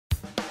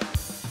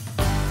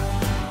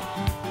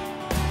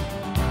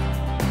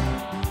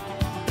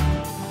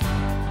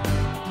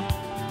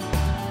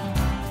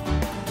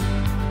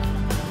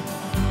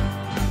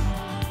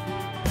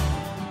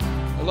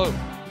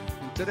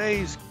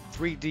today's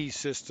 3D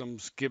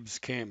Systems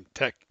GibbsCAM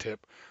Tech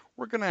Tip,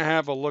 we're going to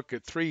have a look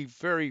at three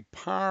very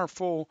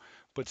powerful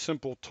but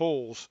simple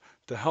tools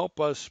to help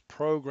us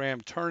program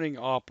turning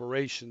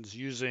operations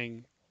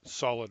using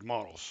solid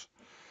models.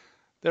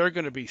 They're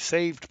going to be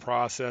saved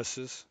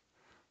processes,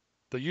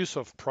 the use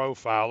of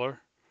profiler,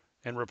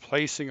 and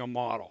replacing a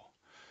model.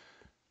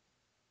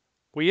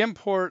 We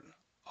import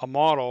a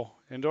model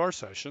into our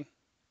session,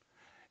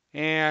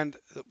 and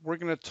we're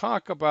going to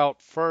talk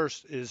about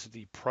first is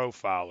the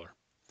profiler.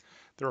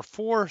 There are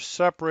four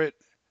separate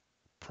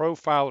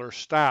profiler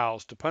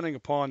styles depending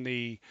upon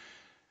the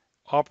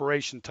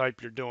operation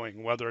type you're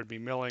doing, whether it be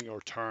milling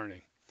or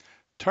turning.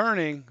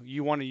 Turning,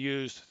 you want to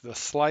use the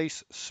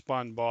slice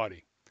spun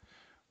body.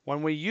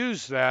 When we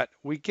use that,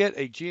 we get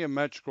a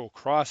geometrical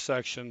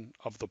cross-section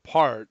of the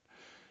part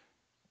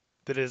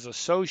that is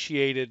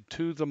associated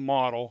to the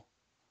model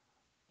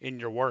in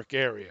your work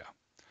area.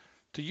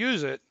 To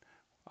use it,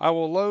 I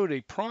will load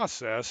a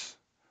process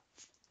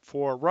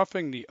for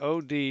roughing the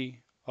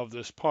OD of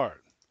this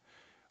part.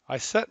 I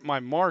set my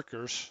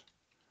markers,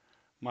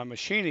 my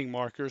machining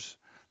markers,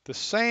 the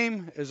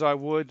same as I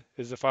would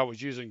as if I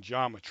was using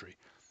geometry.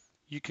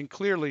 You can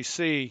clearly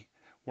see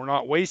we're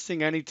not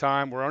wasting any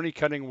time. We're only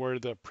cutting where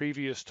the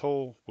previous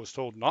tool was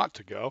told not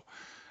to go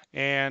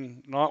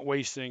and not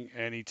wasting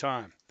any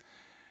time.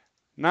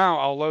 Now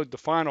I'll load the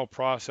final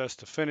process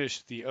to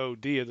finish the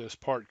OD of this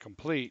part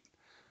complete.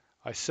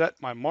 I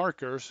set my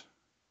markers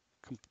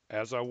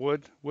as I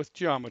would with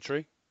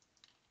geometry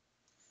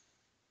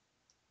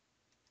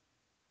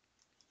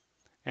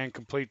and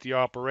complete the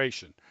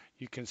operation.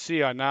 You can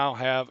see I now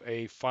have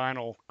a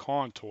final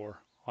contour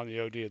on the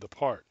OD of the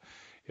part.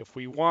 If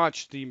we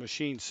watch the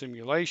machine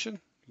simulation,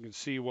 you can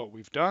see what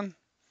we've done.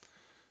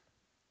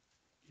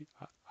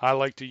 I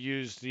like to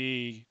use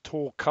the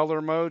tool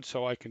color mode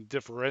so I can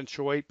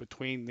differentiate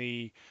between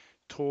the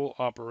tool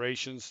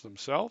operations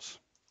themselves.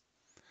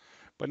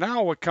 But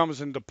now what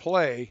comes into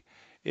play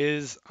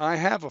is I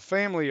have a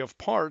family of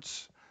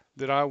parts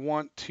that I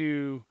want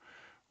to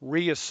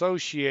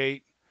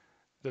reassociate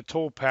the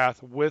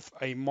toolpath with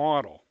a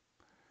model.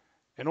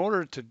 In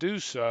order to do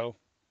so,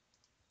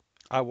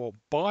 I will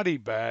body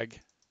bag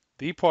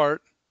the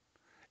part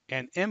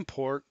and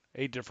import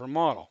a different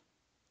model.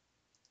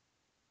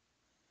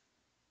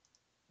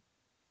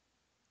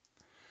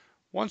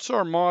 Once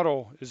our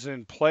model is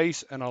in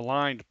place and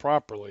aligned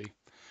properly,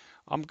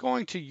 I'm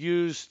going to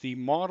use the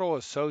Model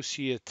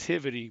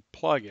Associativity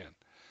plugin.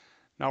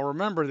 Now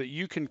remember that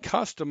you can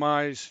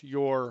customize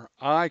your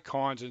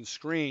icons and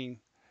screen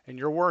in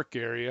your work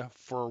area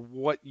for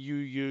what you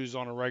use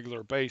on a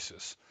regular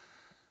basis.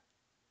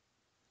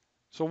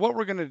 So what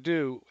we're going to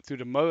do through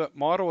the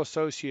model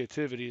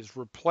associativity is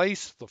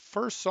replace the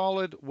first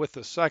solid with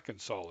the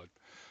second solid.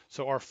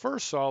 So our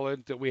first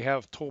solid that we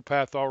have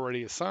toolpath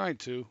already assigned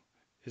to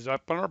is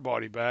up on our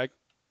body bag.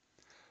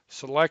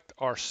 Select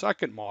our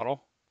second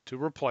model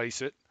to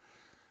replace it.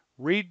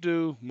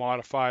 Redo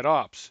modified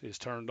ops is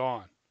turned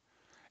on.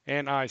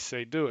 And I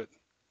say do it.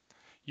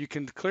 You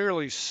can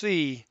clearly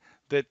see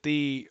that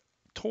the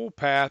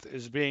toolpath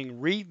is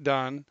being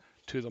redone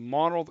to the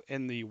model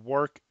in the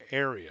work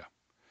area.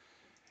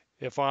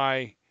 If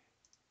I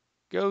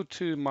go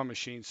to my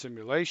machine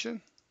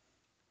simulation,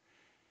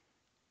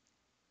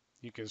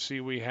 you can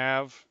see we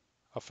have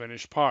a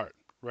finished part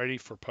ready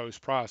for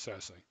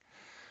post-processing.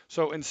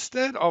 So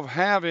instead of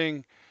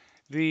having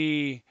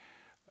the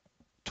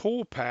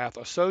toolpath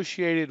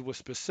associated with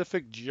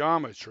specific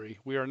geometry,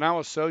 we are now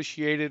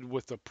associated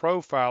with the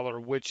profiler,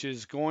 which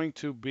is going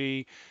to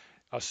be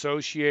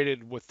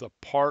associated with the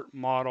part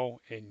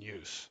model in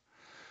use.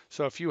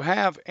 So if you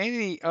have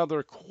any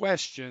other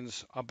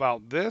questions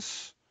about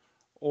this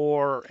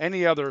or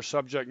any other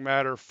subject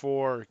matter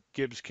for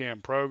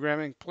GibbsCAM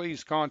programming,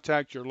 please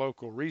contact your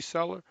local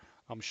reseller.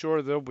 I'm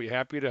sure they'll be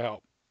happy to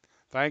help.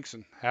 Thanks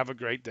and have a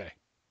great day.